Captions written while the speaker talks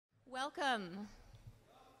Welcome.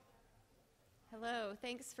 Hello,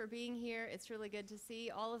 thanks for being here. It's really good to see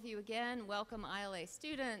all of you again. Welcome ILA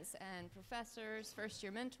students and professors,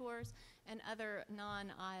 first-year mentors, and other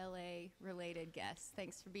non-ILA related guests.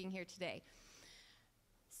 Thanks for being here today.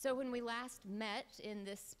 So when we last met in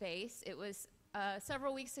this space, it was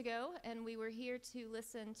several weeks ago, and we were here to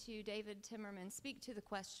listen to David Timmerman speak to the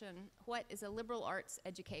question, what is a liberal arts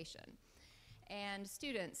education? And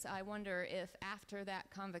students, I wonder if after that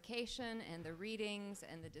convocation and the readings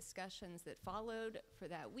and the discussions that followed for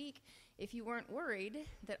that week, if you weren't worried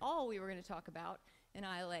that all we were going to talk about in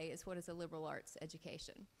ILA is what is a liberal arts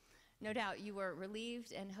education. No doubt you were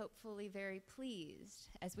relieved and hopefully very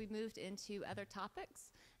pleased as we moved into other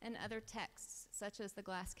topics and other texts, such as the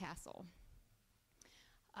Glass Castle.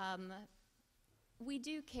 We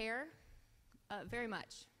do care very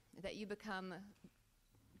much that you become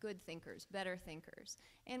good thinkers, better thinkers.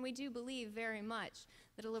 And we do believe very much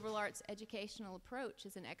that a liberal arts educational approach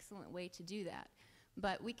is an excellent way to do that.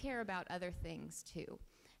 But we care about other things too.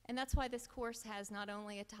 And that's why this course has not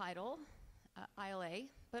only a title, ILA,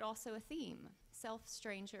 but also a theme, self,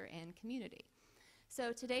 stranger, and community.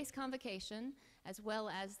 So today's convocation, as well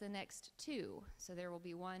as the next two, so there will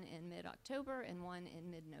be one in mid-October and one in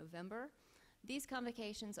mid-November, these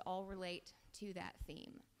convocations all relate to that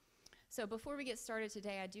theme. So before we get started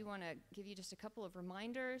today, I do want to give you just a couple of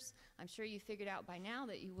reminders. I'm sure you figured out by now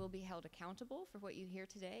that you will be held accountable for what you hear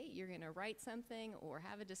today. You're going to write something or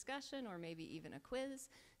have a discussion or maybe even a quiz.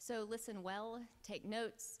 So listen well, take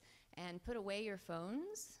notes, and put away your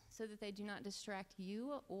phones so that they do not distract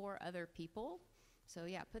you or other people. So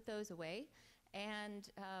yeah, put those away. And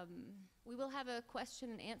we will have a question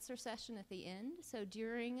and answer session at the end. So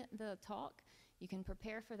during the talk, you can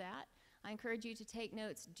prepare for that. I encourage you to take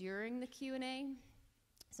notes during the Q&A.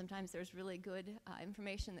 Sometimes there's really good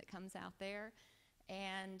information that comes out there.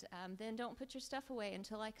 And then don't put your stuff away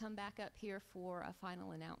until I come back up here for a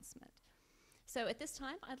final announcement. So at this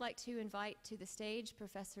time, I'd like to invite to the stage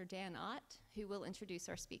Professor Dan Ott, who will introduce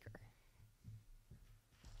our speaker.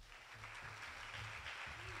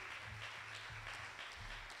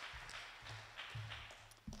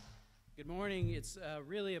 Good morning. It's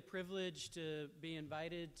really a privilege to be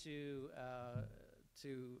invited to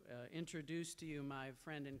introduce to you my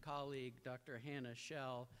friend and colleague, Dr. Hannah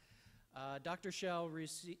Schell. Dr. Schell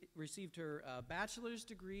received her bachelor's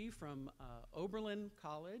degree from Oberlin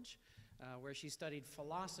College, where she studied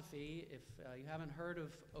philosophy. If you haven't heard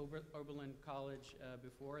of Oberlin College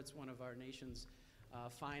before, it's one of our nation's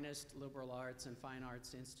finest liberal arts and fine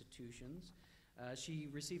arts institutions. She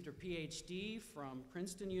received her PhD from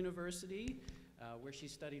Princeton University, where she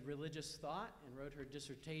studied religious thought and wrote her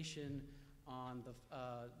dissertation on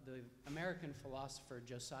the American philosopher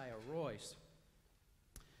Josiah Royce.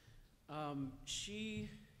 She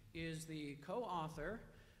is the co-author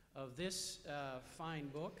of this fine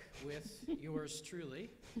book with yours truly.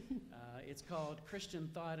 It's called Christian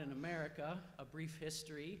Thought in America, A Brief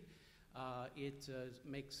History. It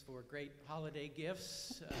makes for great holiday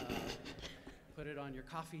gifts. Put it on your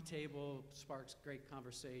coffee table, sparks great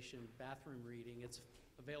conversation, bathroom reading. It's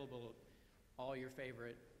available at all your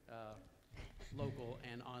favorite local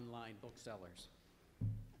and online booksellers.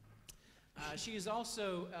 She has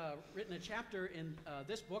also written a chapter in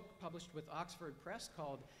this book published with Oxford Press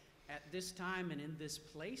called At This Time and in This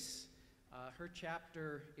Place. Her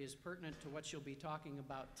chapter is pertinent to what she'll be talking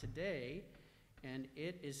about today, and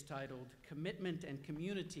it is titled Commitment and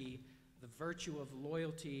Community, the Virtue of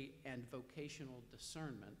Loyalty and Vocational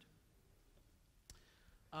Discernment.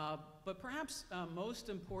 But perhaps most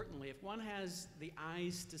importantly, if one has the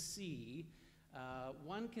eyes to see,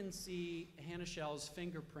 one can see Hannah Schell's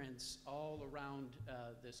fingerprints all around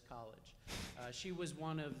this college. She was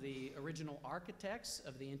one of the original architects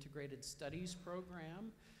of the Integrated Studies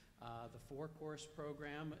program, the 4-course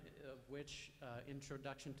program, of which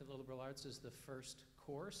Introduction to the Liberal Arts is the first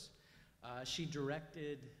course. She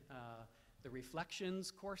directed the Reflections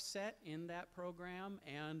course set in that program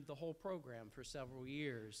and the whole program for several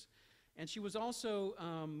years. And she was also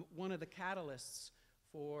one of the catalysts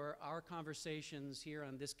for our conversations here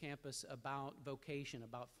on this campus about vocation,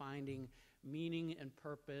 about finding meaning and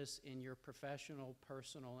purpose in your professional,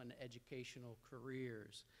 personal, and educational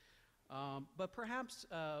careers. But perhaps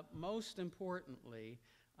most importantly,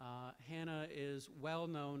 Hannah is well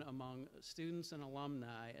known among students and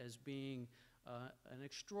alumni as being an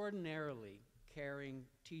extraordinarily caring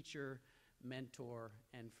teacher, mentor,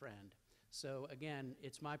 and friend. So again,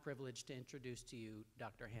 it's my privilege to introduce to you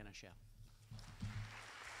Dr. Hannah Schell.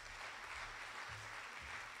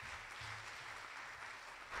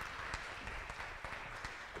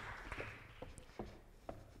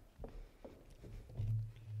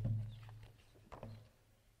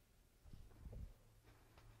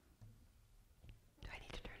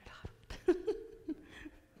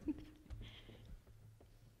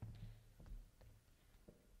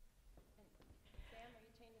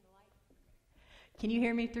 Can you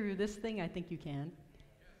hear me through this thing? I think you can.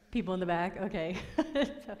 People in the back? Okay.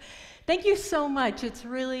 So, thank you so much. It's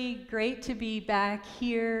really great to be back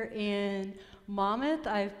here in Monmouth.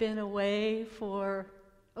 I've been away for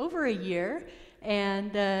over a year,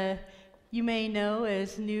 and you may know,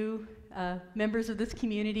 as new members of this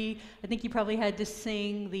community, I think you probably had to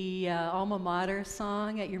sing the alma mater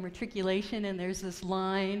song at your matriculation, and there's this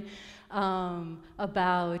line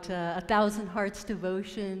about 1,000 hearts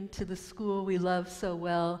devotion to the school we love so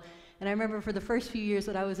well. And I remember for the first few years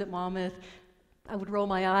that I was at Monmouth, I would roll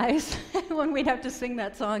my eyes when we'd have to sing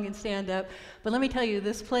that song and stand up. But let me tell you,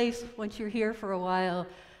 this place, once you're here for a while,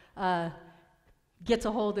 gets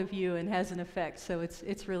a hold of you and has an effect. So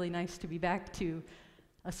it's really nice to be back to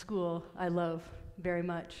a school I love very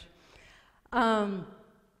much.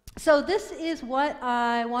 So this is what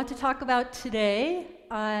I want to talk about today.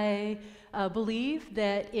 I believe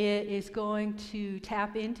that it is going to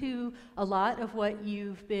tap into a lot of what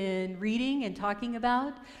you've been reading and talking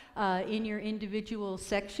about in your individual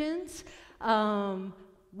sections.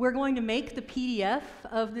 We're going to make the PDF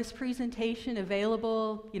of this presentation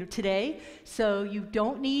available, today, so you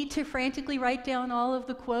don't need to frantically write down all of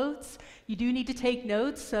the quotes. You do need to take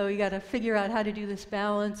notes, so you got to figure out how to do this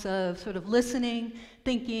balance of sort of listening,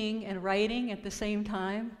 thinking, and writing at the same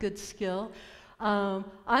time. Good skill.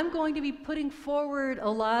 I'm going to be putting forward a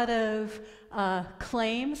lot of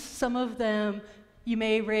claims. Some of them you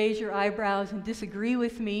may raise your eyebrows and disagree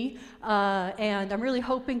with me, and I'm really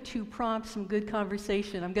hoping to prompt some good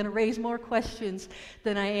conversation. I'm going to raise more questions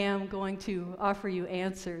than I am going to offer you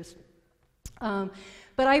answers.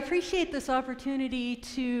 But I appreciate this opportunity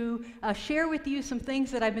to share with you some things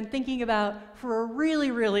that I've been thinking about for a really,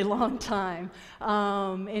 really long time.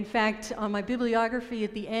 In fact, on my bibliography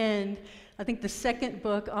at the end, I think the second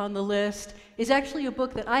book on the list is actually a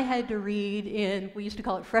book that I had to read in, we used to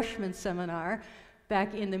call it freshman seminar,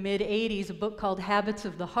 back in the mid-'80s, a book called Habits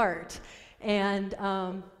of the Heart. And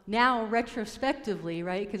now, retrospectively,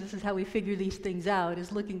 right, because this is how we figure these things out,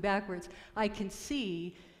 is looking backwards, I can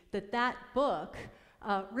see that that book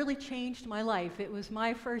really changed my life. It was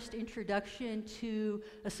my first introduction to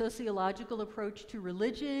a sociological approach to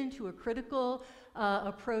religion, to a critical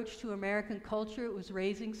approach to American culture. It was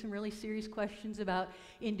raising some really serious questions about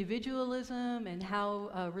individualism and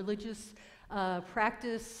how religious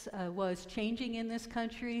practice was changing in this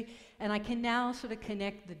country, and I can now sort of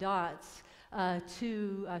connect the dots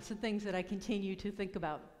to some things that I continue to think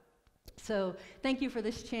about. So thank you for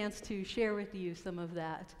this chance to share with you some of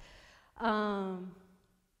that.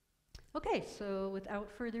 Okay, so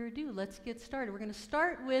without further ado, let's get started. We're going to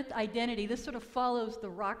start with identity. This sort of follows the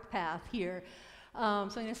rock path here. So I'm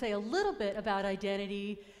going to say a little bit about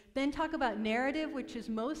identity, then talk about narrative, which is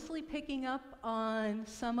mostly picking up on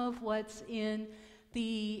some of what's in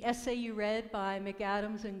the essay you read by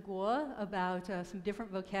McAdams and Guo about some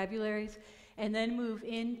different vocabularies, and then move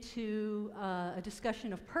into a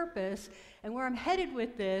discussion of purpose. And where I'm headed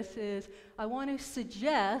with this is I want to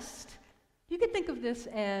suggest, you could think of this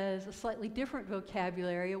as a slightly different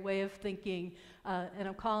vocabulary, a way of thinking, and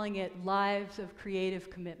I'm calling it lives of creative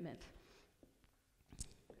commitment.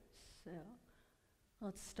 So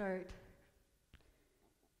let's start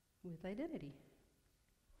with identity.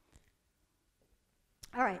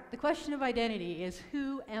 All right, the question of identity is,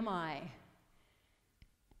 who am I?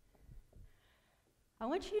 I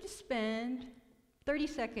want you to spend 30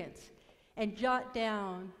 seconds and jot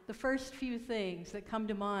down the first few things that come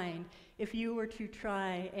to mind if you were to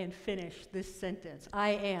try and finish this sentence. I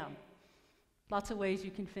am. Lots of ways you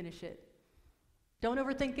can finish it. Don't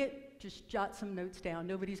overthink it, just jot some notes down.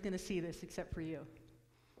 Nobody's going to see this except for you.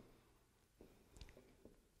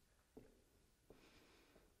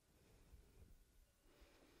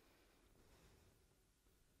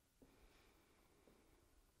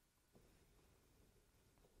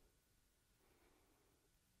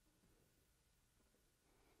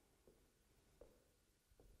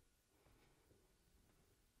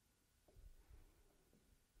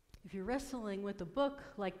 If you're wrestling with a book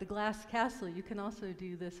like The Glass Castle, you can also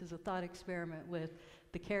do this as a thought experiment with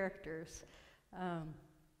the characters. We're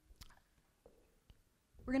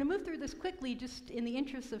going to move through this quickly just in the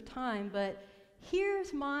interest of time, but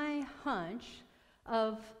here's my hunch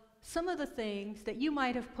of some of the things that you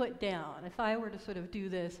might have put down. If I were to sort of do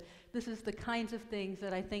this, this is the kinds of things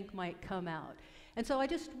that I think might come out. And so I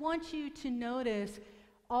just want you to notice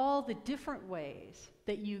all the different ways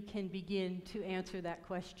that you can begin to answer that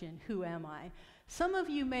question, who am I? Some of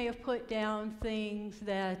you may have put down things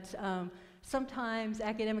that sometimes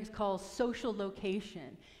academics call social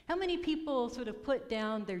location. How many people sort of put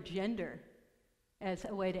down their gender as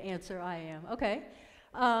a way to answer I am? Okay.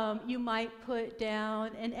 You might put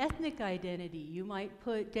down an ethnic identity. You might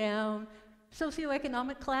put down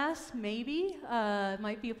socioeconomic class, maybe.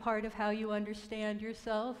 Might be a part of how you understand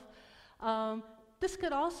yourself. This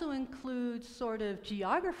could also include sort of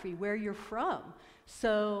geography, where you're from.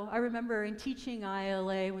 So I remember in teaching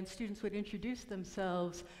ILA, when students would introduce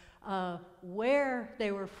themselves, where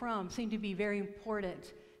they were from seemed to be very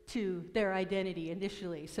important to their identity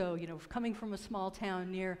initially. So, you know, coming from a small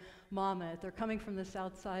town near Monmouth, or coming from the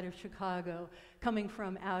south side of Chicago, coming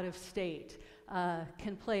from out of state,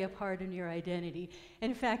 can play a part in your identity.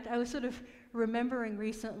 And in fact, I was sort of remembering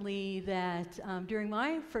recently that during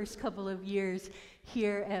my first couple of years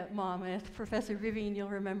here at Monmouth, Professor Vivian, you'll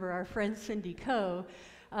remember our friend Cindy Coe,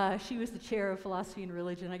 she was the chair of philosophy and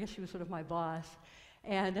religion. I guess she was sort of my boss.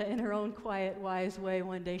 And in her own quiet, wise way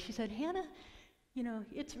one day, she said, "Hannah, you know,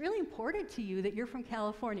 it's really important to you that you're from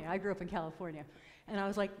California." I grew up in California. And I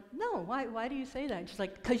was like, "No, why do you say that?" And she's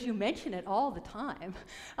like, "Because you mention it all the time."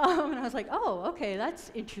 And I was like, "Oh, okay,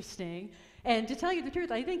 that's interesting." And to tell you the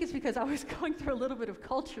truth, I think it's because I was going through a little bit of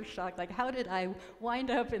culture shock. Like, how did I wind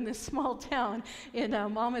up in this small town in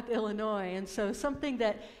Monmouth, Illinois? And so something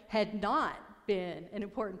that had not been an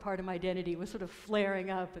important part of my identity was sort of flaring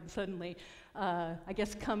up and suddenly, I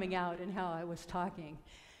guess, coming out in how I was talking.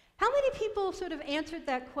 How many people sort of answered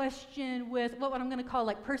that question with what I'm going to call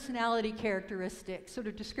like personality characteristics, sort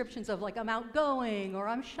of descriptions of like I'm outgoing or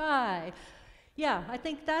I'm shy? Yeah, I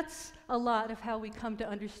think that's a lot of how we come to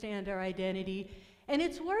understand our identity. And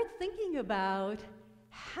it's worth thinking about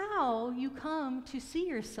how you come to see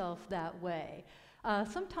yourself that way.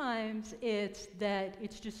 Sometimes it's that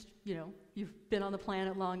it's just, you know, you've been on the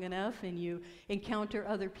planet long enough and you encounter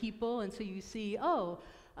other people, and so you see, oh,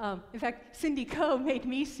 in fact, Cindy Coe made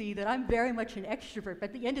me see that I'm very much an extrovert, but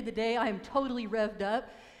at the end of the day, I am totally revved up.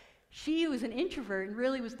 She was an introvert and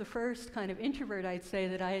really was the first kind of introvert, I'd say,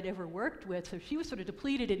 that I had ever worked with, so she was sort of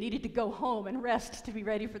depleted and needed to go home and rest to be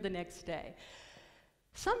ready for the next day.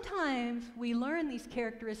 Sometimes we learn these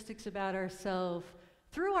characteristics about ourselves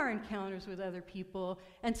through our encounters with other people,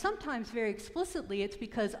 and sometimes very explicitly it's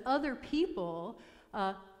because other people,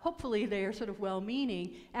 hopefully they are sort of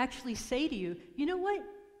well-meaning, actually say to you, "You know what?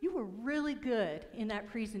 You were really good in that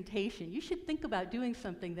presentation. You should think about doing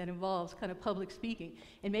something that involves kind of public speaking."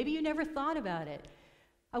 And maybe you never thought about it.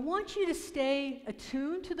 I want you to stay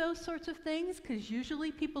attuned to those sorts of things, because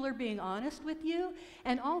usually people are being honest with you.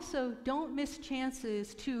 And also, don't miss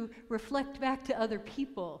chances to reflect back to other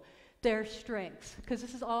people their strengths, because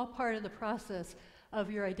this is all part of the process of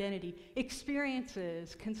your identity.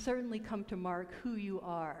 Experiences can certainly come to mark who you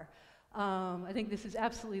are. I think this is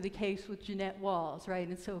absolutely the case with Jeanette Walls, right?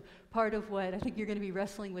 And so part of what I think you're going to be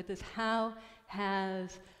wrestling with is how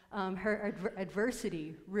has her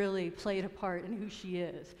adversity really played a part in who she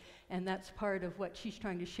is? And that's part of what she's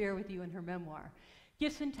trying to share with you in her memoir.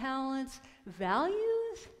 Gifts and talents,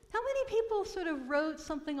 values? How many people sort of wrote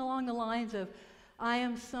something along the lines of, "I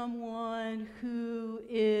am someone who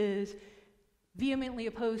is vehemently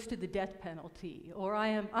opposed to the death penalty," or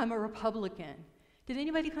I'm a Republican? Did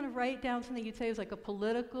anybody kind of write down something you'd say is like a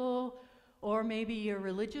political or maybe a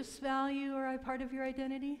religious value or a part of your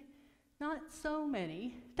identity? Not so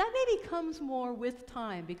many. That maybe comes more with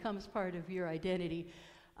time, becomes part of your identity.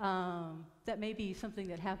 That may be something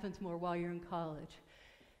that happens more while you're in college.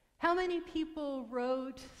 How many people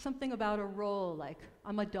wrote something about a role, like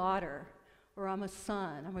I'm a daughter, or I'm a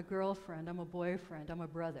son, I'm a girlfriend, I'm a boyfriend, I'm a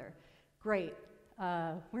brother? Great.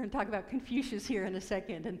 We're going to talk about Confucius here in a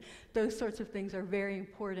second, and those sorts of things are a very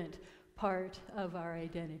important part of our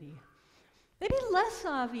identity. Maybe less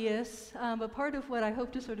obvious, but part of what I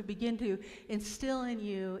hope to sort of begin to instill in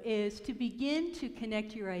you is to begin to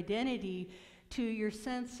connect your identity to your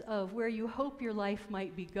sense of where you hope your life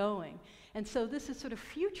might be going. And so this is sort of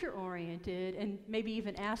future-oriented and maybe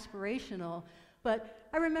even aspirational, but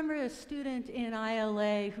I remember a student in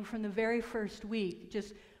ILA who from the very first week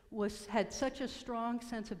just had such a strong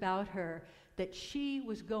sense about her that she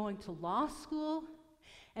was going to law school,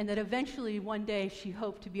 and that eventually one day she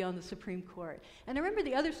hoped to be on the Supreme Court. And I remember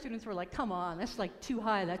the other students were like, "Come on, that's like too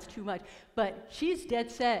high, that's too much." But she's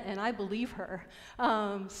dead set, and I believe her.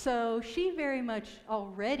 So she very much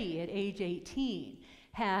already at age 18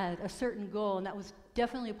 had a certain goal, and that was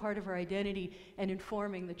definitely a part of her identity and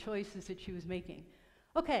informing the choices that she was making.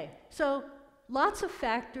 Okay, so lots of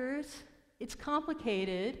factors. It's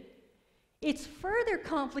complicated. It's further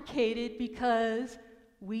complicated because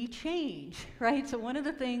we change, right? So one of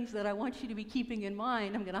the things that I want you to be keeping in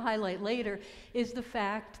mind, I'm going to highlight later, is the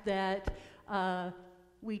fact that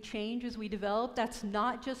we change as we develop. That's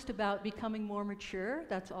not just about becoming more mature.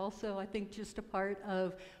 That's also, I think, just a part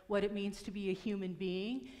of what it means to be a human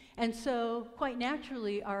being. And so, quite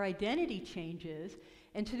naturally, our identity changes.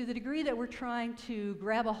 And to the degree that we're trying to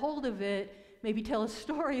grab a hold of it, maybe tell a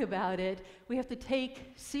story about it, we have to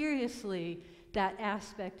take seriously that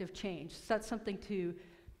aspect of change. So that's something to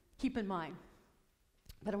keep in mind.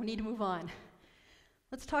 But we need to move on.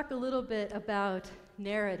 Let's talk a little bit about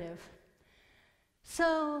narrative.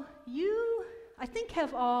 So you, I think,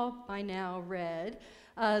 have all by now read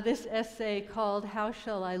this essay called How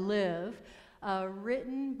Shall I Live,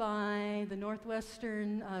 written by the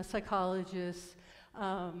Northwestern psychologists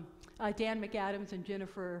Dan McAdams and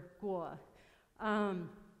Jennifer Guo.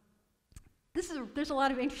 There's a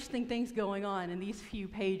lot of interesting things going on in these few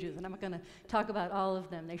pages, and I'm going to talk about all of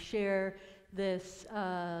them. They share this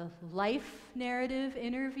life narrative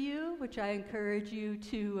interview, which I encourage you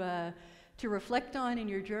to reflect on in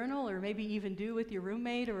your journal, or maybe even do with your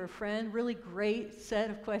roommate or a friend. Really great set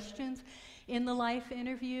of questions in the life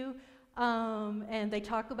interview. And they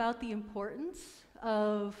talk about the importance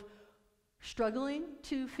of struggling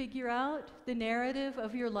to figure out the narrative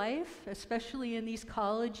of your life, especially in these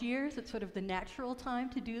college years. It's sort of the natural time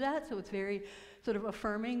to do that, so it's very sort of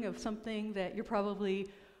affirming of something that you're probably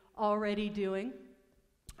already doing.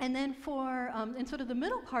 And then in sort of the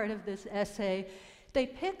middle part of this essay, they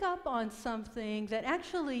pick up on something that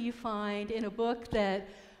actually you find in a book that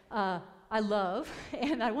I love,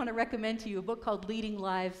 and I want to recommend to you, a book called Leading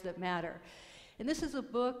Lives That Matter. And this is a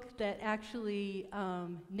book that actually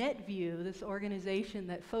NetVUE, this organization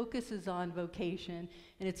that focuses on vocation,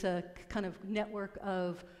 and it's a kind of network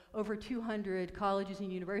of over 200 colleges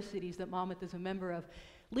and universities that Monmouth is a member of.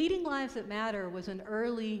 Leading Lives That Matter was an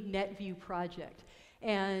early NetVUE project.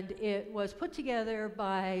 And it was put together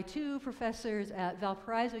by two professors at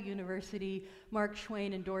Valparaiso University, Mark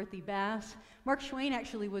Schwain and Dorothy Bass. Mark Schwain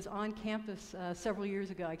actually was on campus several years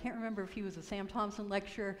ago. I can't remember if he was a Sam Thompson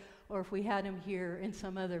lecturer or if we had him here in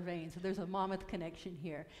some other vein. So there's a Monmouth connection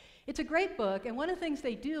here. It's a great book, and one of the things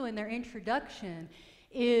they do in their introduction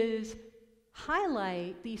is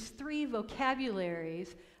highlight these three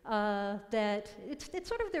vocabularies that it's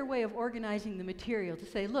sort of their way of organizing the material to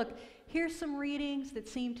say, look, here's some readings that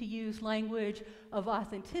seem to use language of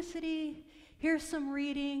authenticity. Here's some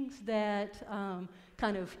readings that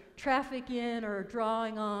kind of traffic in or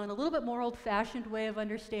drawing on a little bit more old-fashioned way of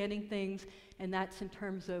understanding things, and that's in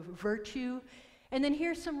terms of virtue. And then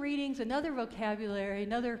here's some readings, another vocabulary,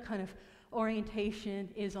 another kind of orientation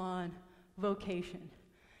is on vocation.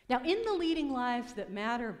 Now, in the Leading Lives That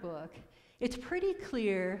Matter book, it's pretty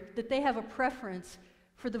clear that they have a preference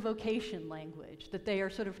for the vocation language, that they are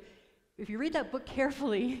sort of, if you read that book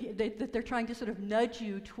carefully, that they're trying to sort of nudge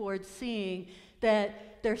you towards seeing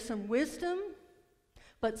that there's some wisdom,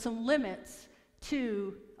 but some limits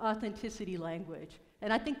to authenticity language.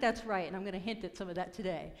 And I think that's right, and I'm going to hint at some of that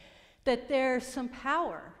today. That there's some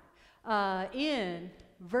power in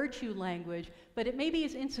virtue language, but it maybe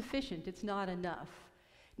is insufficient, it's not enough.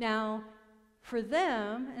 Now, for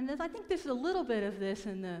them, and I think there's a little bit of this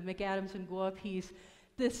in the McAdams and Guo piece,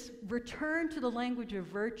 this return to the language of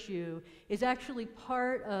virtue is actually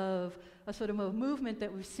part of a sort of a movement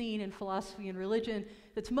that we've seen in philosophy and religion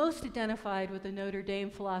that's most identified with a Notre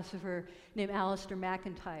Dame philosopher named Alistair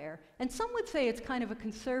MacIntyre. And some would say it's kind of a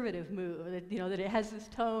conservative move, that, that it has this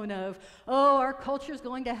tone of, oh, our culture's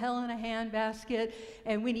going to hell in a handbasket,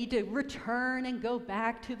 and we need to return and go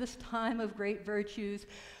back to this time of great virtues.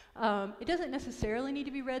 It doesn't necessarily need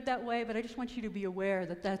to be read that way, but I just want you to be aware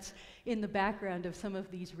that that's in the background of some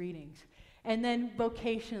of these readings. And then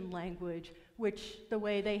vocation language, which the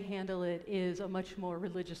way they handle it is a much more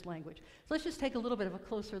religious language. So let's just take a little bit of a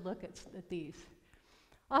closer look at these.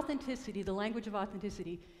 Authenticity, the language of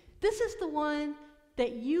authenticity. This is the one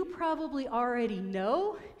that you probably already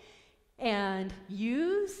know and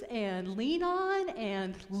use and lean on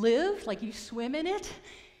and live, like you swim in it.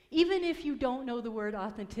 Even if you don't know the word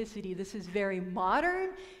authenticity, this is very modern,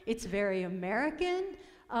 it's very American,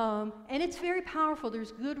 and it's very powerful.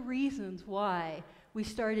 There's good reasons why we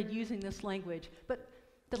started using this language. But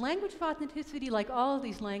the language of authenticity, like all of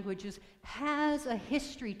these languages, has a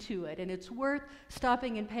history to it, and it's worth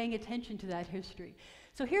stopping and paying attention to that history.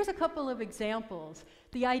 So here's a couple of examples.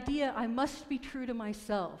 The idea, I must be true to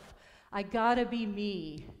myself. I gotta be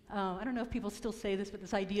me. I don't know if people still say this, but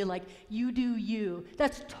this idea like, you do you.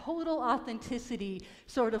 That's total authenticity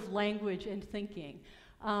sort of language and thinking.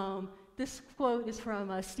 This quote is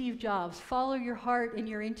from Steve Jobs, follow your heart and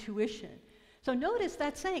your intuition. So notice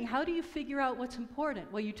that saying, how do you figure out what's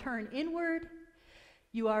important? Well, you turn inward,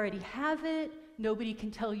 you already have it, nobody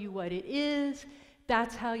can tell you what it is.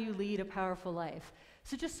 That's how you lead a powerful life.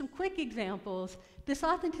 So just some quick examples. This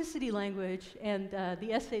authenticity language, and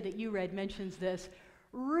the essay that you read mentions this,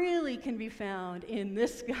 really can be found in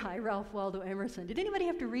this guy, Ralph Waldo Emerson. Did anybody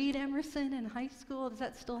have to read Emerson in high school? Does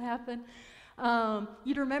that still happen?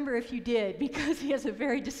 You'd remember if you did, because he has a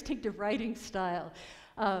very distinctive writing style.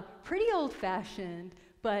 Pretty old-fashioned,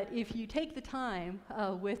 but if you take the time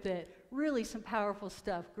with it, really some powerful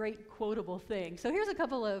stuff, great quotable things. So here's a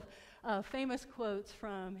couple of famous quotes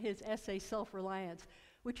from his essay, Self-Reliance,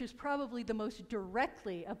 which is probably the most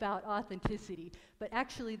directly about authenticity, but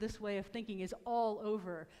actually this way of thinking is all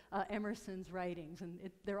over Emerson's writings, and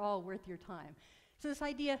they're all worth your time. So this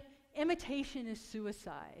idea, imitation is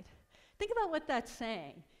suicide. Think about what that's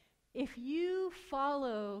saying. If you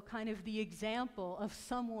follow kind of the example of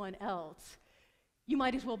someone else, you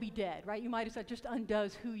might as well be dead, right? You might as well just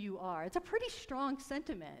undoes who you are. It's a pretty strong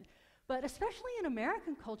sentiment. But especially in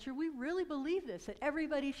American culture, we really believe this, that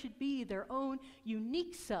everybody should be their own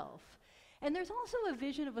unique self. And there's also a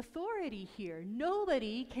vision of authority here.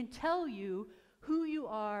 Nobody can tell you who you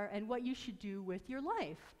are and what you should do with your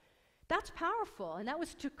life. That's powerful, and that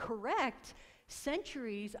was to correct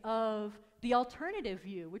centuries of the alternative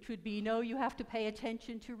view, which would be, no, you have to pay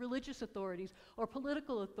attention to religious authorities or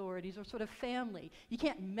political authorities or sort of family. You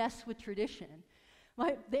can't mess with tradition.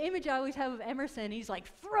 The image I always have of Emerson, he's like,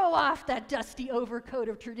 throw off that dusty overcoat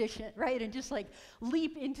of tradition, right? And just like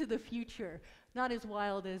leap into the future. Not as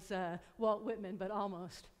wild as Walt Whitman, but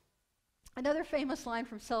almost. Another famous line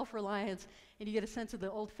from Self-Reliance, and you get a sense of the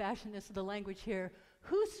old-fashionedness of the language here.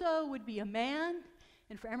 Whoso would be a man,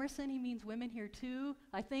 and for Emerson he means women here too,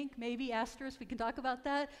 I think, maybe, asterisk, we can talk about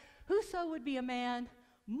that. Whoso would be a man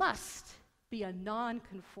must be a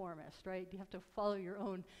nonconformist, right? You have to follow your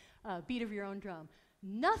own beat of your own drum.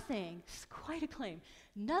 Nothing, quite a claim,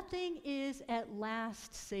 nothing is at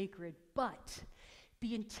last sacred but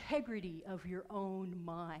the integrity of your own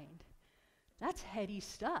mind. That's heady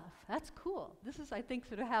stuff. That's cool. This is, I think,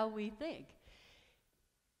 sort of how we think.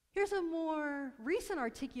 Here's a more recent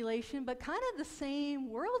articulation, but kind of the same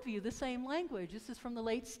worldview, the same language. This is from the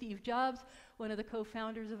late Steve Jobs, one of the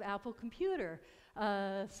co-founders of Apple Computer.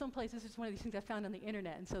 Someplace, this is one of these things I found on the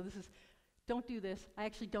internet, and so this is, don't do this. I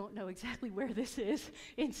actually don't know exactly where this is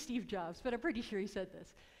in Steve Jobs, but I'm pretty sure he said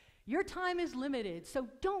this. Your time is limited, so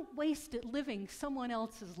don't waste it living someone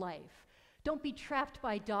else's life. Don't be trapped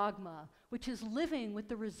by dogma, which is living with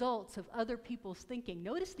the results of other people's thinking.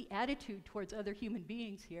 Notice the attitude towards other human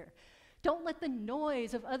beings here. Don't let the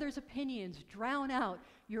noise of others' opinions drown out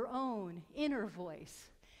your own inner voice.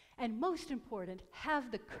 And most important,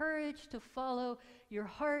 have the courage to follow your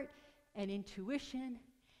heart and intuition.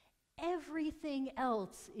 Everything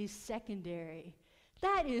else is secondary.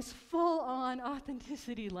 That is full-on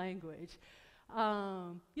authenticity language.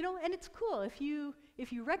 And it's cool. If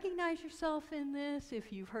you recognize yourself in this,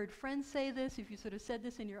 if you've heard friends say this, if you sort of said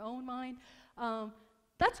this in your own mind,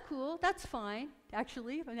 that's cool. That's fine,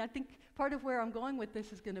 actually. I think part of where I'm going with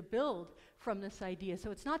this is going to build from this idea. So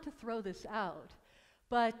it's not to throw this out.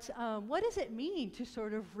 But what does it mean to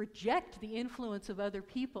sort of reject the influence of other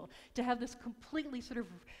people, to have this completely sort of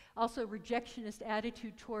also rejectionist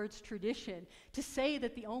attitude towards tradition, to say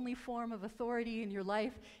that the only form of authority in your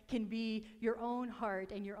life can be your own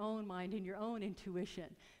heart and your own mind and your own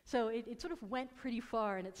intuition? So it sort of went pretty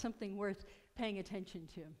far, and it's something worth paying attention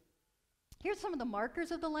to. Here's some of the markers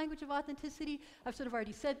of the language of authenticity. I've sort of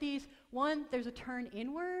already said these. One, there's a turn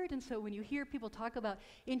inward, and so when you hear people talk about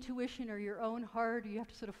intuition or your own heart, or you have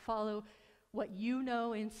to sort of follow what you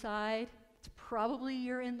know inside, it's probably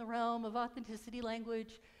you're in the realm of authenticity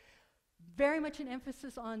language. Very much an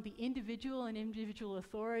emphasis on the individual and individual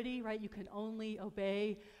authority, right? You can only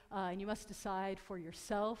obey, and you must decide for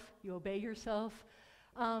yourself. You obey yourself.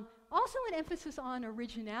 Also an emphasis on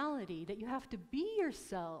originality, that you have to be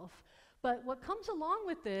yourself. But what comes along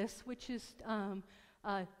with this, which is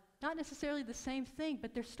not necessarily the same thing,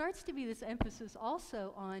 but there starts to be this emphasis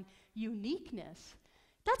also on uniqueness.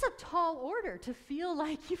 That's a tall order, to feel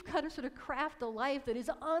like you've got to sort of craft a life that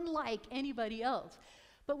is unlike anybody else.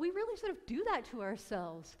 But we really sort of do that to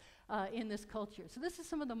ourselves in this culture. So this is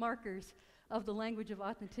some of the markers of the language of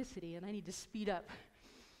authenticity, and I need to speed up.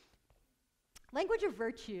 Language of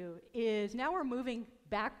virtue is, now we're moving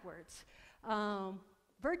backwards.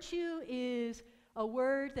 Virtue is a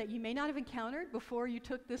word that you may not have encountered before you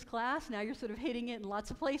took this class. Now you're sort of hitting it in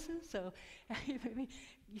lots of places. So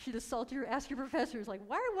you should ask your professors, like,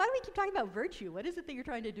 why do we keep talking about virtue? What is it that you're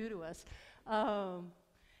trying to do to us?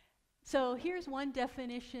 So here's one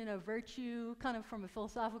definition of virtue, kind of from a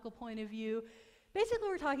philosophical point of view. Basically,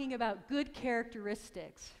 we're talking about good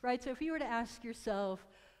characteristics, right? So if you were to ask yourself,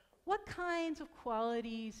 what kinds of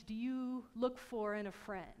qualities do you look for in a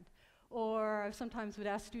friend? Or I sometimes would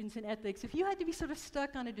ask students in ethics, if you had to be sort of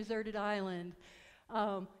stuck on a deserted island,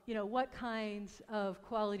 what kinds of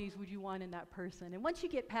qualities would you want in that person? And once you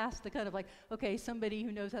get past the kind of like, okay, somebody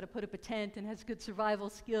who knows how to put up a tent and has good survival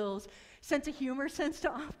skills, sense of humor tends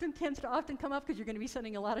to often come up because you're going to be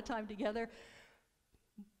spending a lot of time together.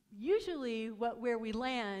 Usually where we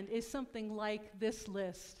land is something like this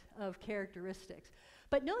list of characteristics.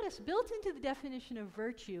 But notice, built into the definition of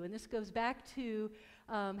virtue, and this goes back to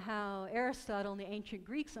how Aristotle and the ancient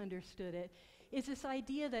Greeks understood it, is this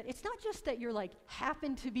idea that it's not just that you're like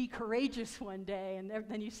happen to be courageous one day and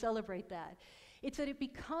then you celebrate that. It's that it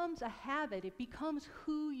becomes a habit. It becomes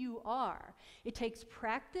who you are. It takes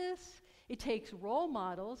practice. It takes role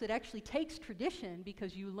models. It actually takes tradition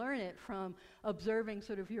because you learn it from observing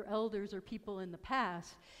sort of your elders or people in the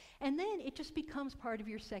past. And then it just becomes part of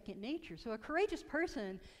your second nature. So a courageous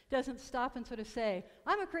person doesn't stop and sort of say,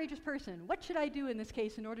 I'm a courageous person. What should I do in this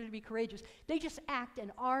case in order to be courageous? They just act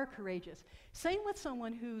and are courageous. Same with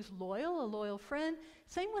someone who's loyal, a loyal friend.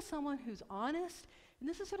 Same with someone who's honest. And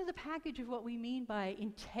this is sort of the package of what we mean by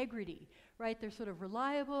integrity, right? They're sort of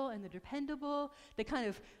reliable and they're dependable. They kind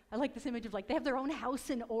of, I like this image of like they have their own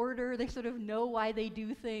house in order. They sort of know why they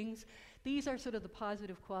do things. These are sort of the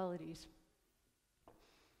positive qualities.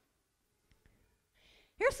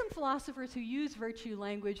 Here's some philosophers who use virtue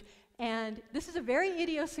language, and this is a very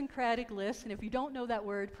idiosyncratic list, and if you don't know that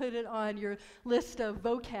word, put it on your list of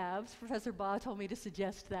vocabs. Professor Baugh told me to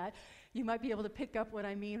suggest that. You might be able to pick up what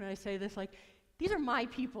I mean when I say this, like, these are my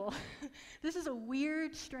people. This is a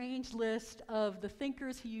weird, strange list of the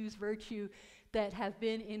thinkers who use virtue that have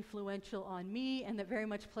been influential on me and that very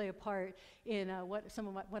much play a part in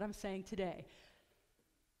what I'm saying today.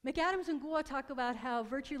 McAdams and Guo talk about how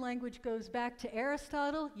virtue language goes back to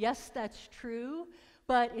Aristotle. Yes, that's true,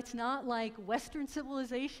 but it's not like Western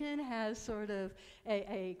civilization has sort of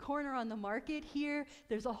a corner on the market here.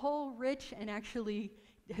 There's a whole rich and actually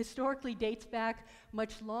historically dates back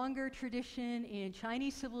much longer tradition in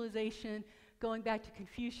Chinese civilization, going back to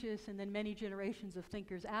Confucius and then many generations of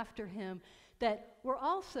thinkers after him, that we're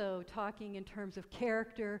also talking in terms of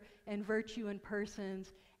character and virtue in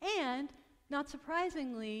persons, and not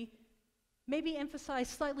surprisingly, maybe emphasize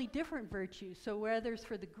slightly different virtues. So whether it's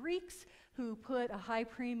for the Greeks, who put a high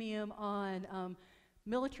premium on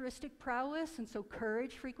militaristic prowess, and so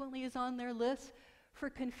courage frequently is on their list. For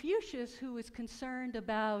Confucius, who was concerned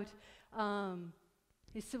about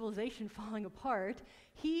his civilization falling apart,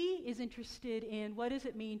 he is interested in what does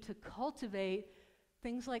it mean to cultivate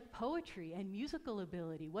things like poetry and musical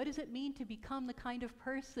ability. What does it mean to become the kind of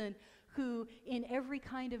person who in every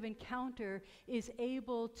kind of encounter is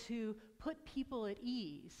able to put people at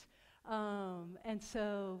ease. And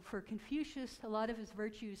so for Confucius, a lot of his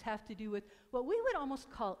virtues have to do with what we would almost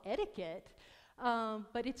call etiquette,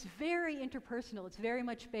 but it's very interpersonal. It's very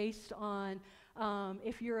much based on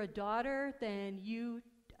if you're a daughter, then you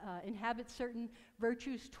inhabit certain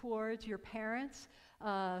virtues towards your parents.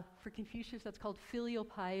 For Confucius, that's called filial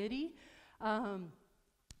piety.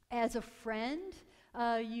 As a friend,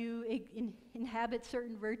 you inhabit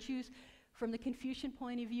certain virtues. From the Confucian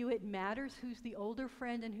point of view, it matters who's the older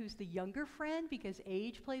friend and who's the younger friend because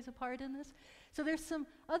age plays a part in this. So there's some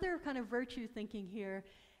other kind of virtue thinking here.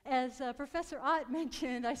 As Professor Ott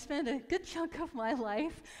mentioned, I spent a good chunk of my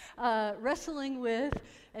life wrestling with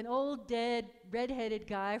an old, dead, red-headed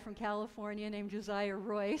guy from California named Josiah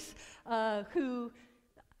Royce, who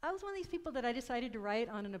I was one of these people that I decided to write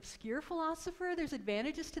on an obscure philosopher. There's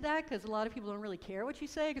advantages to that because a lot of people don't really care what you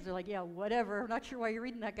say because they're like, yeah, whatever. I'm not sure why you're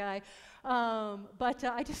reading that guy. But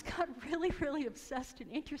I just got really, really obsessed and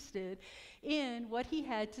interested in what he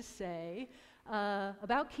had to say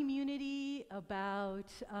about community,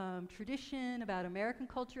 about tradition, about American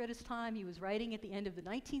culture at his time. He was writing at the end of the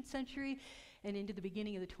 19th century and into the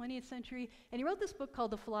beginning of the 20th century. And he wrote this book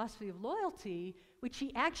called The Philosophy of Loyalty, which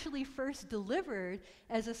he actually first delivered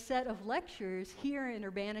as a set of lectures here in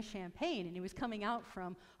Urbana-Champaign. And he was coming out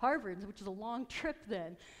from Harvard, which was a long trip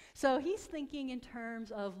then. So he's thinking in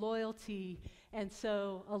terms of loyalty. And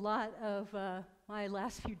so a lot of my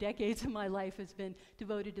last few decades of my life has been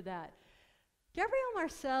devoted to that. Gabriel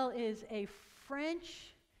Marcel is a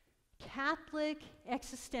French Catholic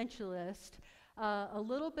existentialist, a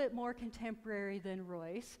little bit more contemporary than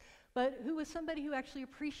Royce, but who was somebody who actually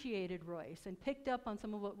appreciated Royce and picked up on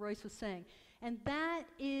some of what Royce was saying. And that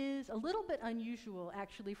is a little bit unusual,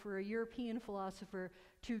 actually, for a European philosopher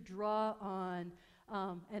to draw on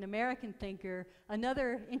an American thinker.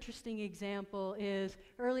 Another interesting example is,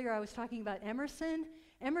 earlier I was talking about Emerson,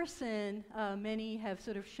 Emerson, many have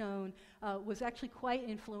sort of shown, was actually quite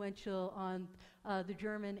influential on the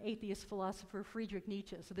German atheist philosopher Friedrich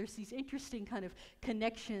Nietzsche. So there's these interesting kind of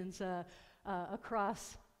connections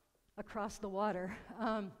across the water.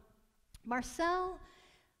 Marcel,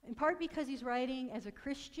 in part because he's writing as a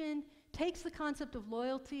Christian, takes the concept of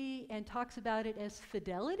loyalty and talks about it as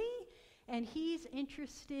fidelity, and he's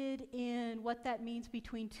interested in what that means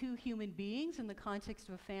between two human beings in the context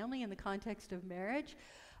of a family, in the context of marriage,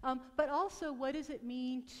 but also what does it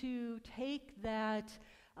mean to take that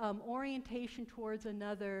orientation towards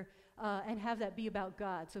another and have that be about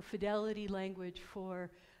God. So fidelity language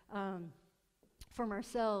for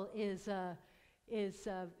Marcel is a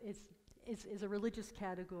religious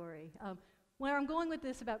category. Where I'm going with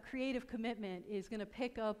this about creative commitment is going to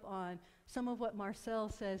pick up on some of what Marcel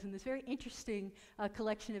says in this very interesting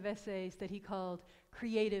collection of essays that he called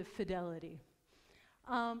Creative Fidelity.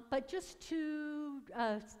 But just to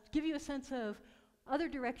give you a sense of other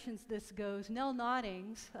directions this goes, Nell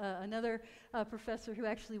Noddings, another professor who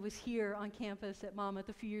actually was here on campus at Monmouth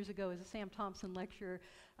a few years ago as a Sam Thompson lecturer,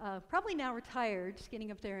 probably now retired, just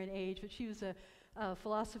getting up there in age, but she was a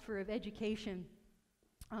philosopher of education.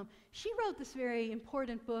 She wrote this very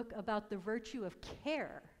important book about the virtue of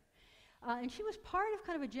care. And she was part of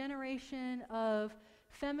kind of a generation of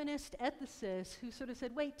feminist ethicists who sort of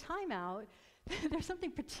said, wait, time out. There's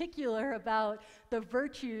something particular about the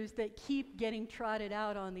virtues that keep getting trotted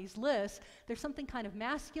out on these lists. There's something kind of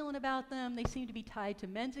masculine about them. They seem to be tied to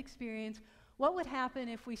men's experience. What would happen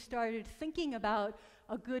if we started thinking about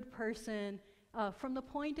a good person from the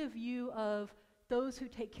point of view of those who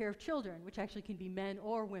take care of children, which actually can be men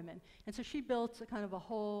or women? And so she built a kind of a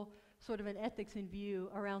whole sort of an ethics in view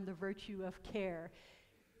around the virtue of care.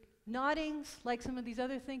 Noddings, like some of these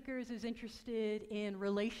other thinkers, is interested in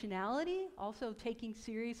relationality, also taking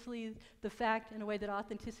seriously the fact in a way that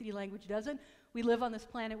authenticity language doesn't. We live on this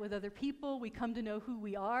planet with other people. We come to know who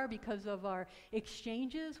we are because of our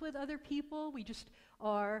exchanges with other people. We just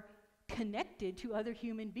are connected to other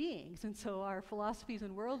human beings, and so our philosophies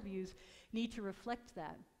and worldviews need to reflect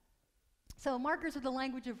that. So markers of the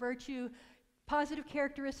language of virtue, positive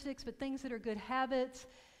characteristics, but things that are good habits.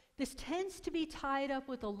 This tends to be tied up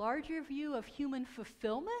with a larger view of human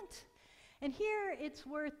fulfillment. And here it's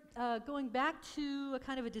worth going back to a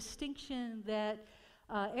kind of a distinction that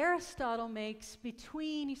Aristotle makes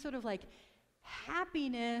between sort of like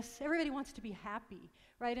happiness. Everybody wants to be happy,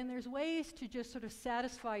 right? And there's ways to just sort of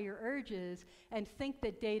satisfy your urges and think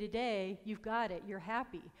that day to day you've got it, you're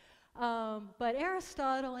happy. But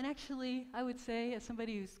Aristotle, and actually I would say as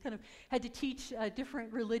somebody who's kind of had to teach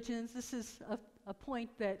different religions, this is a point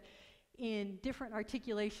that in different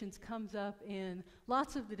articulations comes up in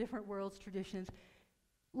lots of the different world's traditions.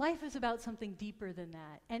 Life is about something deeper than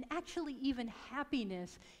that. And actually even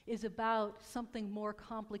happiness is about something more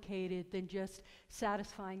complicated than just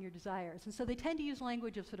satisfying your desires. And so they tend to use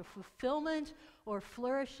language of sort of fulfillment or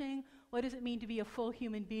flourishing. What does it mean to be a full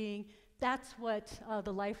human being? That's what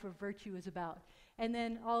the life of virtue is about. And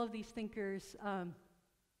then all of these thinkers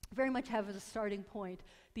very much have as a starting point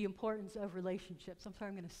the importance of relationships. I'm sorry,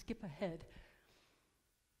 I'm going to skip ahead.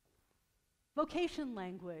 Vocation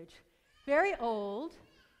language, very old,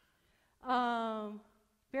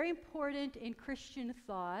 very important in Christian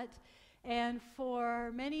thought, and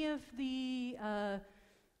for many of the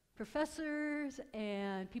professors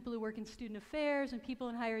and people who work in student affairs and people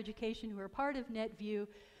in higher education who are part of NetVUE,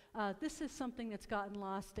 this is something that's gotten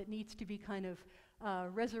lost that needs to be kind of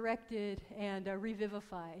resurrected and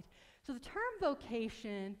revivified. So the term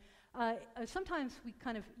vocation, sometimes we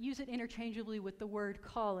kind of use it interchangeably with the word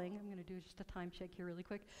calling. I'm going to do just a time check here really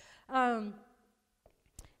quick.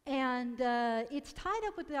 And it's tied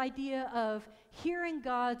up with the idea of hearing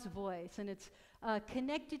God's voice, and it's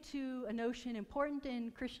connected to a notion important in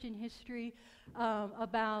Christian history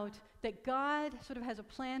about that God sort of has a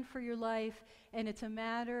plan for your life, and it's a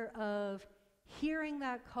matter of hearing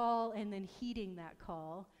that call and then heeding that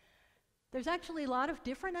call. There's actually a lot of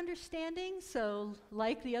different understandings, so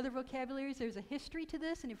like the other vocabularies, there's a history to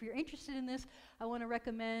this, and if you're interested in this, I want to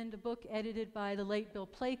recommend a book edited by the late Bill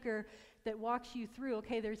Plaker that walks you through,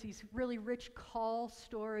 okay, there's these really rich call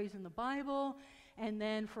stories in the Bible, and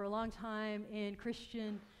then for a long time in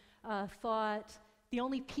Christian thought, the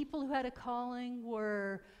only people who had a calling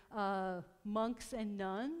were monks and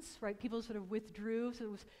nuns, right? People sort of withdrew,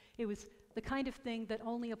 so it was the kind of thing that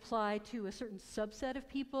only applied to a certain subset of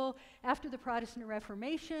people. After the Protestant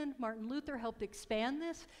Reformation, Martin Luther helped expand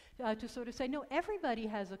this to sort of say, no, everybody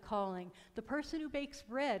has a calling. The person who bakes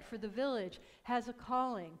bread for the village has a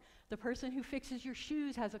calling. The person who fixes your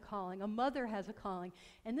shoes has a calling. A mother has a calling.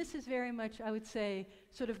 And this is very much, I would say,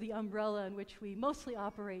 sort of the umbrella in which we mostly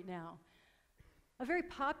operate now. A very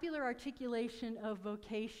popular articulation of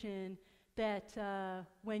vocation that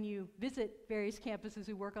when you visit various campuses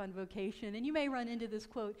who work on vocation, and you may run into this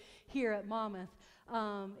quote here at Monmouth,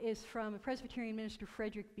 is from a Presbyterian minister,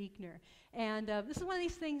 Frederick Buechner. And this is one of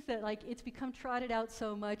these things that, like, it's become trotted out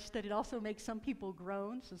so much that it also makes some people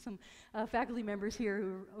groan. So some faculty members here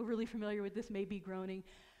who are really familiar with this may be groaning.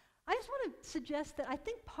 I just want to suggest that I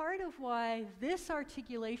think part of why this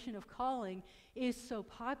articulation of calling is so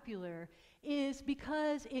popular is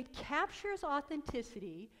because it captures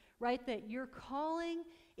authenticity, right? That your calling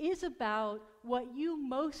is about what you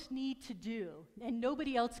most need to do, and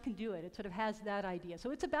nobody else can do it. It sort of has that idea. So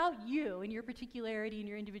it's about you and your particularity and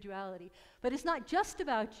your individuality. But it's not just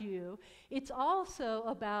about you. It's also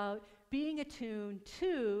about being attuned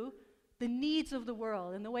to the needs of the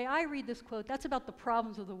world. And the way I read this quote, that's about the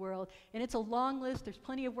problems of the world. And it's a long list. There's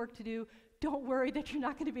plenty of work to do. Don't worry that you're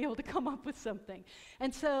not going to be able to come up with something.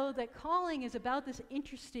 And so that calling is about this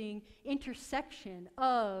interesting intersection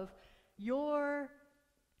of your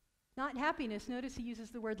not happiness, notice he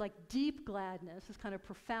uses the word like deep gladness, this kind of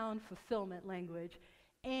profound fulfillment language,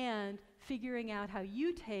 and figuring out how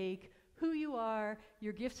you take who you are,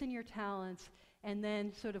 your gifts and your talents, and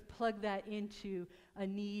then sort of plug that into a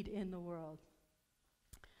need in the world.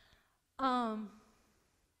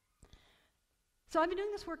 So I've been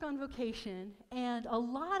doing this work on vocation, and a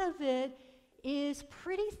lot of it is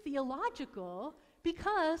pretty theological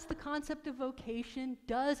because the concept of vocation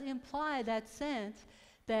does imply that sense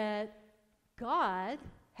that God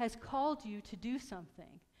has called you to do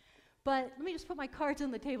something. But let me just put my cards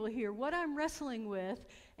on the table here. What I'm wrestling with,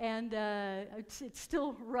 and it's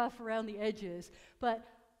still rough around the edges, but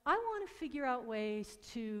I want to figure out ways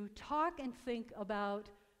to talk and think about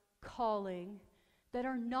calling that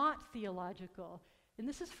are not theological. And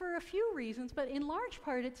this is for a few reasons, but in large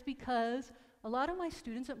part it's because a lot of my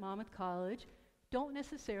students at Monmouth College don't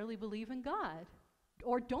necessarily believe in God,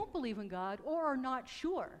 or don't believe in God, or are not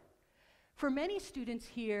sure. For many students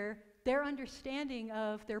here, their understanding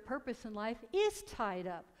of their purpose in life is tied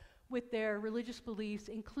up with their religious beliefs,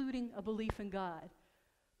 including a belief in God.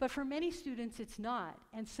 But for many students, it's not.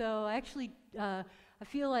 And so actually, I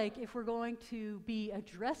feel like if we're going to be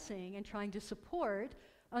addressing and trying to support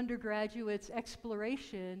undergraduates'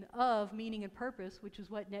 exploration of meaning and purpose, which is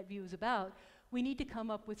what NetVUE is about, we need to come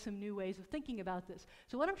up with some new ways of thinking about this.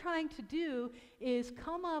 So what I'm trying to do is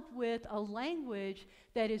come up with a language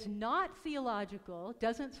that is not theological,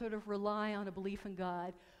 doesn't sort of rely on a belief in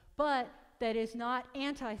God, but that is not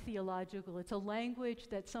anti-theological. It's a language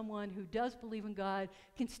that someone who does believe in God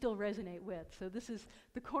can still resonate with. So this is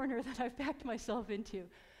the corner that I've backed myself into.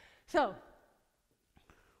 So,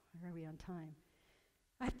 where are we on time?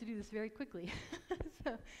 I have to do this very quickly.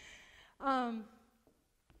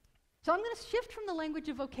 So I'm going to shift from the language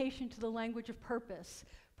of vocation to the language of purpose,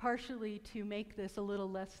 partially to make this a little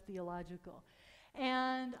less theological.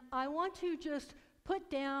 And I want to just put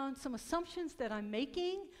down some assumptions that I'm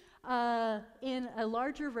making in a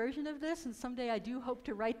larger version of this, and someday I do hope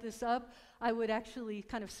to write this up. I would actually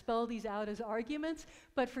kind of spell these out as arguments,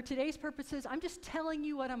 but for today's purposes, I'm just telling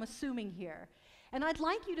you what I'm assuming here. And I'd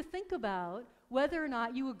like you to think about whether or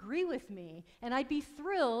not you agree with me. And I'd be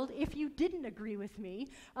thrilled if you didn't agree with me,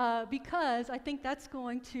 because I think that's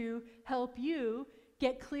going to help you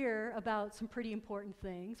get clear about some pretty important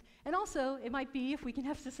things. And also, it might be, if we can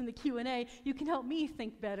have this in the Q&A, you can help me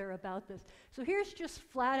think better about this. So here's just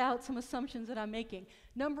flat out some assumptions that I'm making.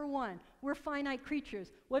 Number one, we're finite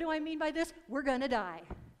creatures. What do I mean by this? We're gonna die.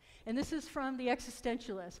 And this is from the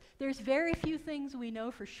existentialists. There's very few things we know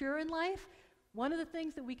for sure in life. One of the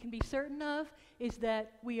things that we can be certain of is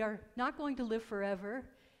that we are not going to live forever.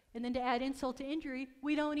 And then to add insult to injury,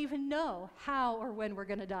 we don't even know how or when we're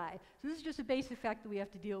going to die. So this is just a basic fact that we have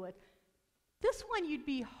to deal with. This one you'd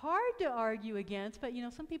be hard to argue against, but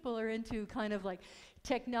some people are into kind of like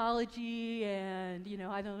technology and,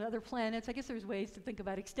 I don't know, other planets. I guess there's ways to think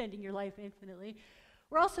about extending your life infinitely.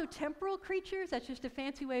 We're also temporal creatures. That's just a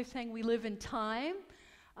fancy way of saying we live in time.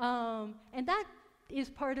 And that is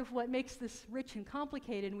part of what makes this rich and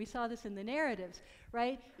complicated, and we saw this in the narratives,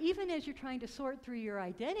 right? Even as you're trying to sort through your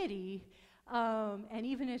identity, and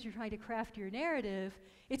even as you're trying to craft your narrative,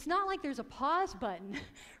 it's not like there's a pause button,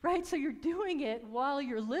 right? So you're doing it while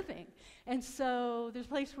you're living. And so there's a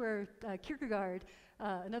place where Kierkegaard,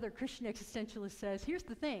 another Christian existentialist, says, here's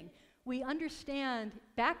the thing. We understand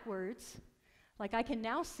backwards, Like, I can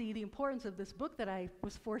now see the importance of this book that I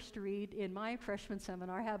was forced to read in my freshman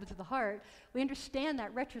seminar, Habits of the Heart. We understand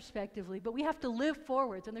that retrospectively, but we have to live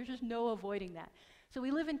forwards, and there's just no avoiding that. So we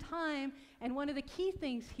live in time, and one of the key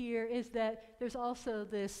things here is that there's also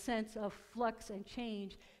this sense of flux and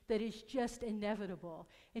change that is just inevitable.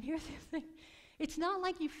 And here's the thing. It's not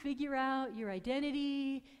like you figure out your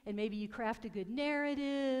identity and maybe you craft a good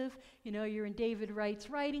narrative. You know, you're in David Wright's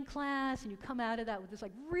writing class and you come out of that with this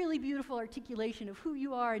like really beautiful articulation of who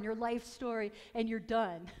you are and your life story, and you're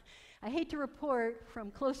done. I hate to report from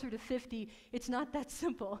closer to 50, it's not that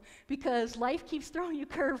simple, because life keeps throwing you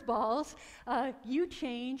curveballs. You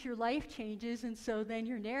change, your life changes, and so then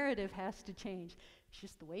your narrative has to change. It's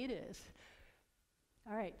just the way it is.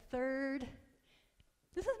 All right, third.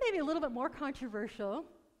 This is maybe a little bit more controversial.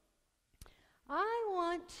 I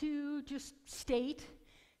want to just state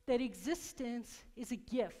that existence is a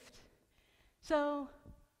gift. So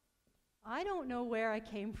I don't know where I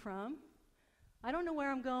came from. I don't know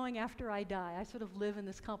where I'm going after I die. I sort of live in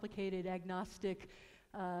this complicated, agnostic,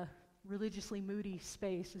 religiously moody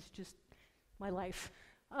space. It's just my life.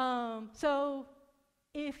 So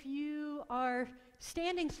if you are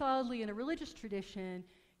standing solidly in a religious tradition,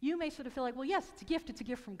 you may sort of feel like, well, yes, it's a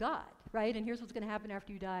gift from God, right? And here's what's going to happen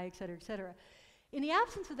after you die, et cetera, et cetera. In the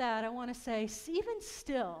absence of that, I want to say, even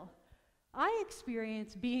still, I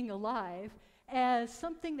experience being alive as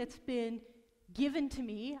something that's been given to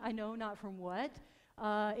me. I know not from what.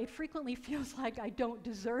 It frequently feels like I don't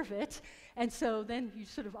deserve it. And so then you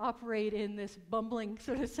sort of operate in this bumbling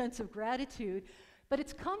sort of sense of gratitude. But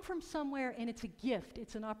it's come from somewhere, and it's a gift.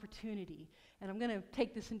 It's an opportunity. And I'm going to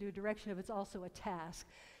take this into a direction of it's also a task.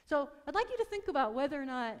 So I'd like you to think about whether or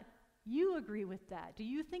not you agree with that. Do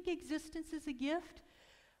you think existence is a gift?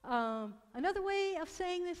 Another way of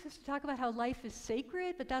saying this is to talk about how life is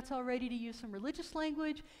sacred, but that's already to use some religious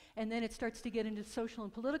language, and then it starts to get into social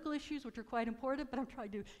and political issues, which are quite important, but I'm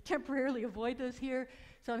trying to temporarily avoid those here.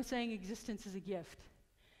 So I'm saying existence is a gift.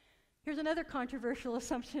 Here's another controversial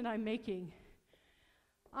assumption I'm making.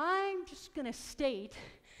 I'm just going to state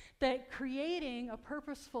that creating a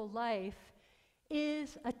purposeful life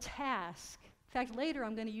is a task. In fact, later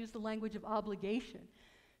I'm going to use the language of obligation.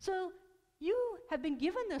 So you have been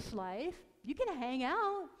given this life. You can hang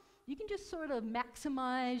out. You can just sort of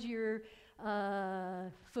maximize your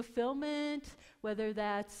fulfillment, whether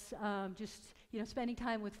that's just spending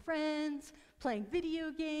time with friends, playing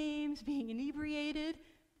video games, being inebriated.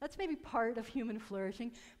 That's maybe part of human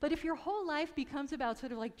flourishing. But if your whole life becomes about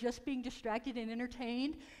sort of like just being distracted and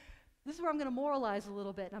entertained, this is where I'm going to moralize a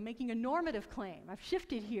little bit. I'm making a normative claim. I've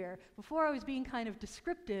shifted here. Before I was being kind of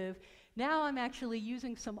descriptive. Now I'm actually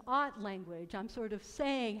using some ought language. I'm sort of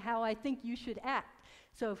saying how I think you should act.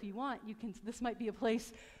 So if you want, this might be a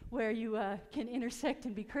place where you can intersect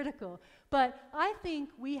and be critical. But I think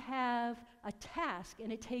we have a task,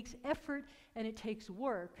 and it takes effort and it takes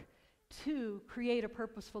work to create a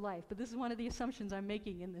purposeful life. But this is one of the assumptions I'm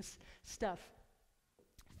making in this stuff.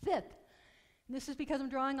 Fifth, and this is because I'm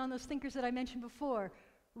drawing on those thinkers that I mentioned before.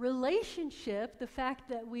 Relationship, the fact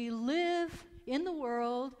that we live in the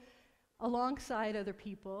world alongside other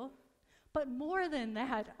people, but more than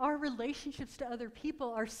that, our relationships to other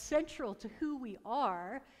people are central to who we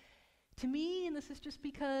are. To me, and this is just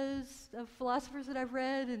because of philosophers that I've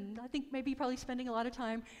read, and I think maybe probably spending a lot of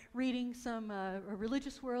time reading some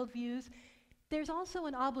religious worldviews, there's also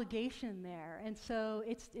an obligation there. And so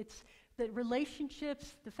it's that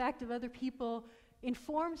relationships, the fact of other people,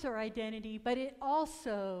 informs our identity, but it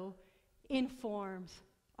also informs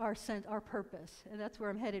our purpose. And that's where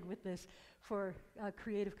I'm headed with this for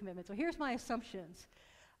creative commitment. So here's my assumptions.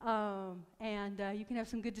 And you can have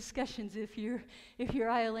some good discussions if your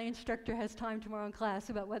ILA instructor has time tomorrow in class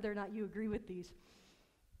about whether or not you agree with these.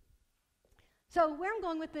 So where I'm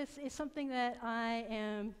going with this is something that I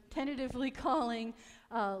am tentatively calling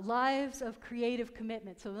lives of creative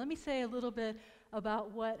commitment. So let me say a little bit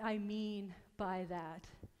about what I mean by that.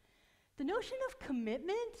 The notion of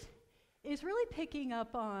commitment is really picking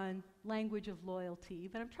up on language of loyalty,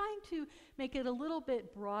 but I'm trying to make it a little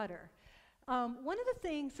bit broader. One of the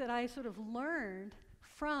things that I sort of learned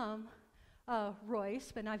from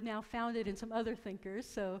Royce, but I've now found it in some other thinkers,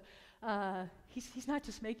 so he's not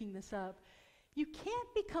just making this up. You can't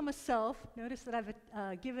become a self. Notice that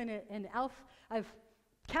I've given it an I've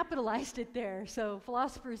capitalized it there, so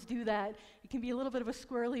philosophers do that. It can be a little bit of a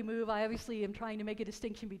squirrely move. I obviously am trying to make a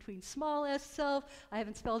distinction between small s self. I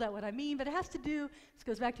haven't spelled out what I mean, but it has to do, this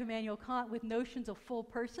goes back to Immanuel Kant, with notions of full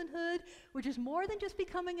personhood, which is more than just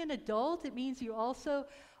becoming an adult. It means you also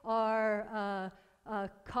are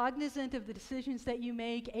cognizant of the decisions that you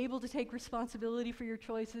make, able to take responsibility for your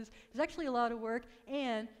choices. There's actually a lot of work,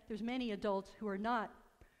 and there's many adults who are not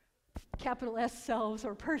capital S selves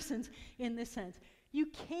or persons in this sense. You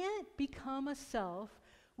can't become a self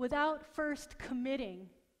without first committing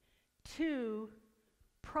to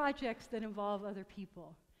projects that involve other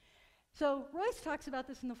people. So Royce talks about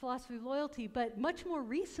this in The Philosophy of Loyalty, but much more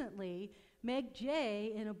recently, Meg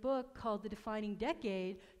Jay, in a book called The Defining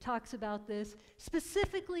Decade, talks about this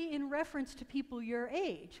specifically in reference to people your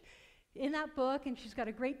age. In that book, and she's got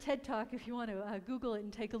a great TED Talk if you want to Google it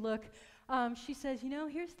and take a look, she says, you know,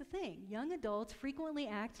 here's the thing. Young adults frequently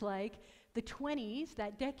act like the 20s,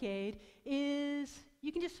 that decade, is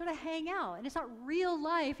you can just sort of hang out, and it's not real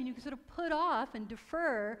life, and you can sort of put off and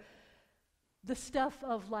defer the stuff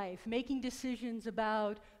of life, making decisions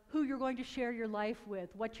about who you're going to share your life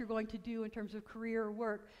with, what you're going to do in terms of career or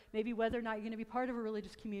work, maybe whether or not you're going to be part of a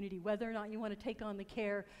religious community, whether or not you want to take on the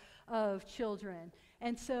care of children.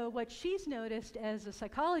 And so what she's noticed as a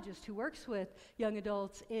psychologist who works with young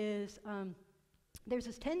adults is there's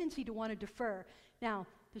this tendency to want to defer. Now,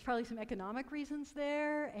 there's probably some economic reasons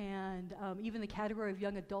there, and even the category of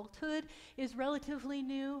young adulthood is relatively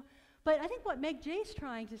new. But I think what Meg Jay's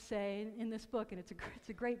trying to say in this book, and it's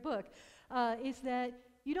a great book, is that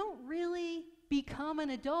you don't really become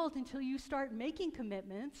an adult until you start making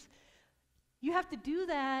commitments. You have to do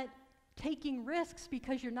that taking risks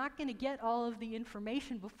because you're not going to get all of the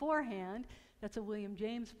information beforehand. That's a William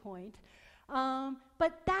James point.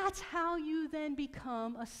 But that's how you then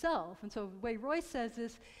become a self. And so the way Royce says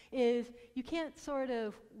this is you can't sort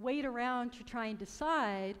of wait around to try and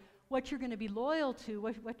decide what you're going to be loyal to,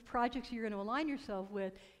 what projects you're going to align yourself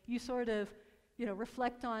with. You sort of,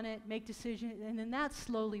 reflect on it, make decisions, and then that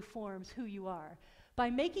slowly forms who you are. By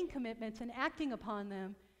making commitments and acting upon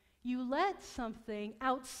them, you let something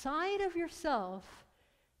outside of yourself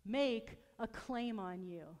make a claim on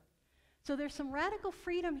you. So there's some radical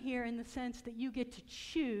freedom here in the sense that you get to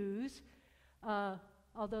choose,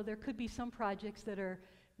 although there could be some projects that are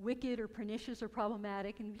wicked or pernicious or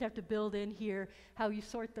problematic, and you'd have to build in here how you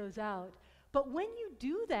sort those out. But when you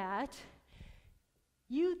do that,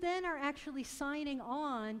 you then are actually signing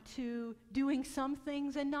on to doing some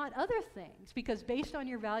things and not other things, because based on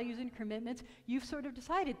your values and commitments, you've sort of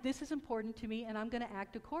decided this is important to me and I'm going to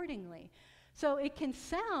act accordingly. So it can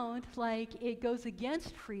sound like it goes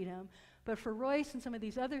against freedom, but for Royce and some of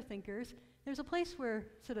these other thinkers, there's a place where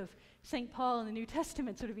sort of St. Paul in the New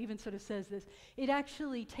Testament sort of says this. It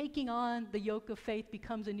actually, taking on the yoke of faith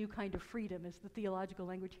becomes a new kind of freedom, is the theological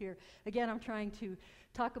language here. Again, I'm trying to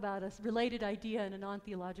talk about a related idea in a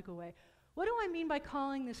non-theological way. What do I mean by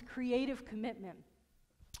calling this creative commitment?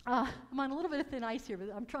 I'm on a little bit of thin ice here, but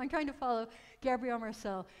I'm trying to follow Gabrielle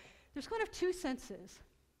Marcel. There's kind of two senses.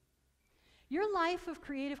 Your life of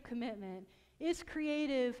creative commitment is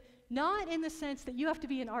creative not in the sense that you have to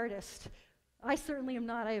be an artist. I certainly am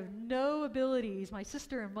not. I have no abilities. My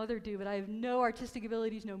sister and mother do, but I have no artistic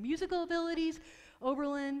abilities, no musical abilities.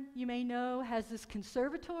 Oberlin, you may know, has this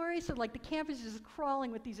conservatory, so like the campus is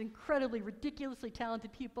crawling with these incredibly, ridiculously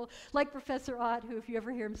talented people, like Professor Ott, who if you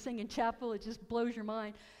ever hear him sing in chapel, it just blows your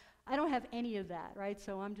mind. I don't have any of that, right?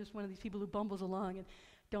 So I'm just one of these people who bumbles along and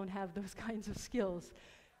don't have those kinds of skills.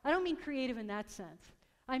 I don't mean creative in that sense.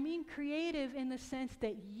 I mean creative in the sense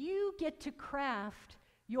that you get to craft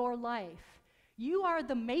your life. You are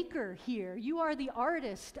the maker here. You are the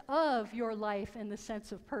artist of your life and the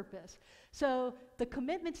sense of purpose. So the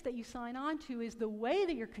commitments that you sign on to is the way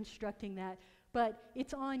that you're constructing that, but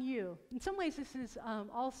it's on you. In some ways, this is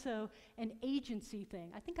also an agency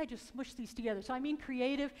thing. I think I just smushed these together. So I mean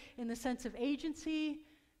creative in the sense of agency.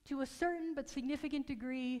 To a certain but significant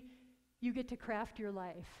degree, you get to craft your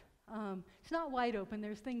life. It's not wide open.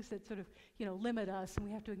 There's things that sort of, limit us, and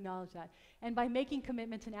we have to acknowledge that. And by making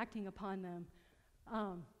commitments and acting upon them,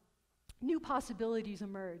 new possibilities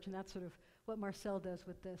emerge, and that's sort of what Marcel does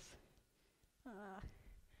with this.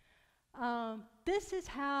 This is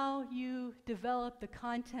how you develop the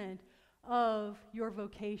content of your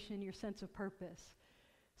vocation, your sense of purpose.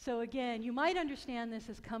 So again, you might understand this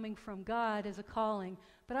as coming from God as a calling,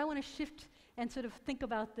 but I want to shift and sort of think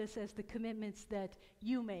about this as the commitments that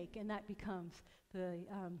you make, and that becomes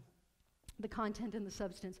the content and the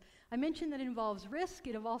substance. I mentioned that it involves risk.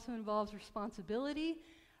 It also involves responsibility.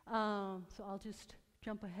 So I'll just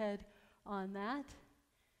jump ahead on that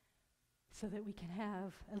so that we can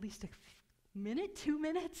have at least a minute, 2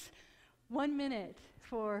 minutes, 1 minute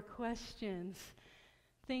for questions.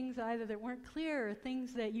 Things either that weren't clear or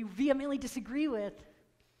things that you vehemently disagree with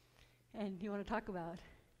and you want to talk about.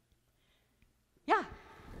 Yeah?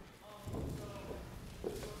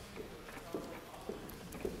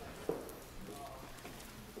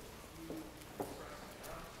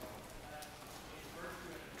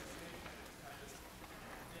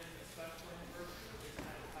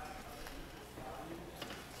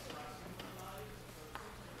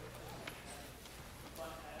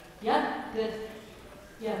 that,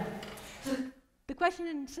 yeah. So the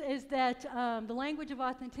question is that the language of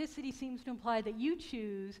authenticity seems to imply that you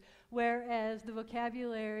choose, whereas the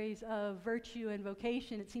vocabularies of virtue and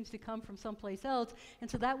vocation, it seems to come from someplace else, and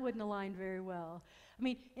so that wouldn't align very well. I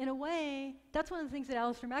mean, in a way, that's one of the things that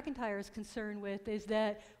Alistair McIntyre is concerned with, is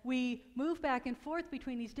that we move back and forth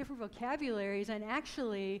between these different vocabularies, and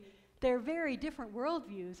actually, they're very different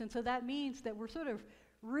worldviews, and so that means that we're sort of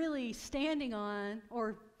really standing on,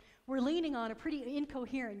 or we're leaning on a pretty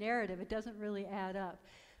incoherent narrative. It doesn't really add up.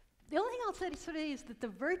 The only thing I'll say today is that the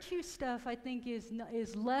virtue stuff, I think,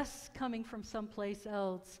 is less coming from someplace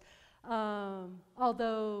else,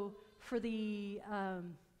 although for the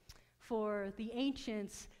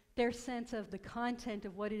ancients, their sense of the content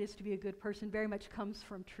of what it is to be a good person very much comes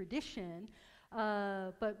from tradition.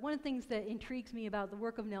 But one of the things that intrigues me about the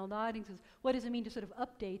work of Nell Noddings is what does it mean to sort of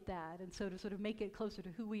update that and so to sort of make it closer to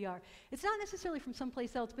who we are. It's not necessarily from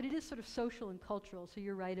someplace else, but it is sort of social and cultural, so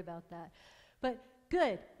you're right about that. But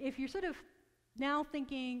good, if you're sort of now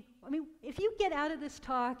thinking, I mean, if you get out of this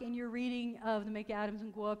talk and you're reading of the McAdams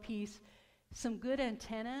and Guo piece, some good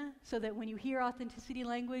antenna, so that when you hear authenticity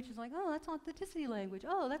language, it's like, oh, that's authenticity language.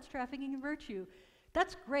 Oh, that's trafficking in virtue.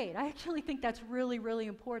 That's great. I actually think that's really, really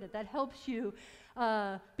important. That helps you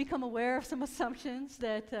become aware of some assumptions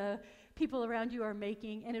that people around you are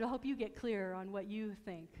making, and it'll help you get clearer on what you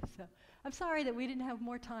think. So I'm sorry that we didn't have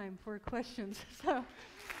more time for questions. So.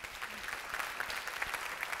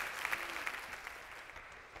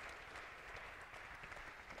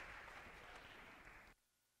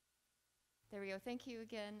 There we go. Thank you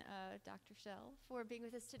again, Dr. Schell, for being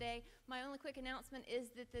with us today. My only quick announcement is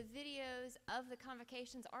that the videos of the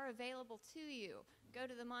convocations are available to you. Go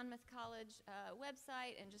to the Monmouth College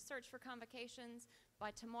website and just search for convocations.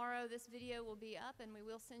 By tomorrow, this video will be up, and we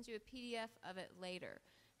will send you a PDF of it later.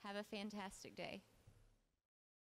 Have a fantastic day.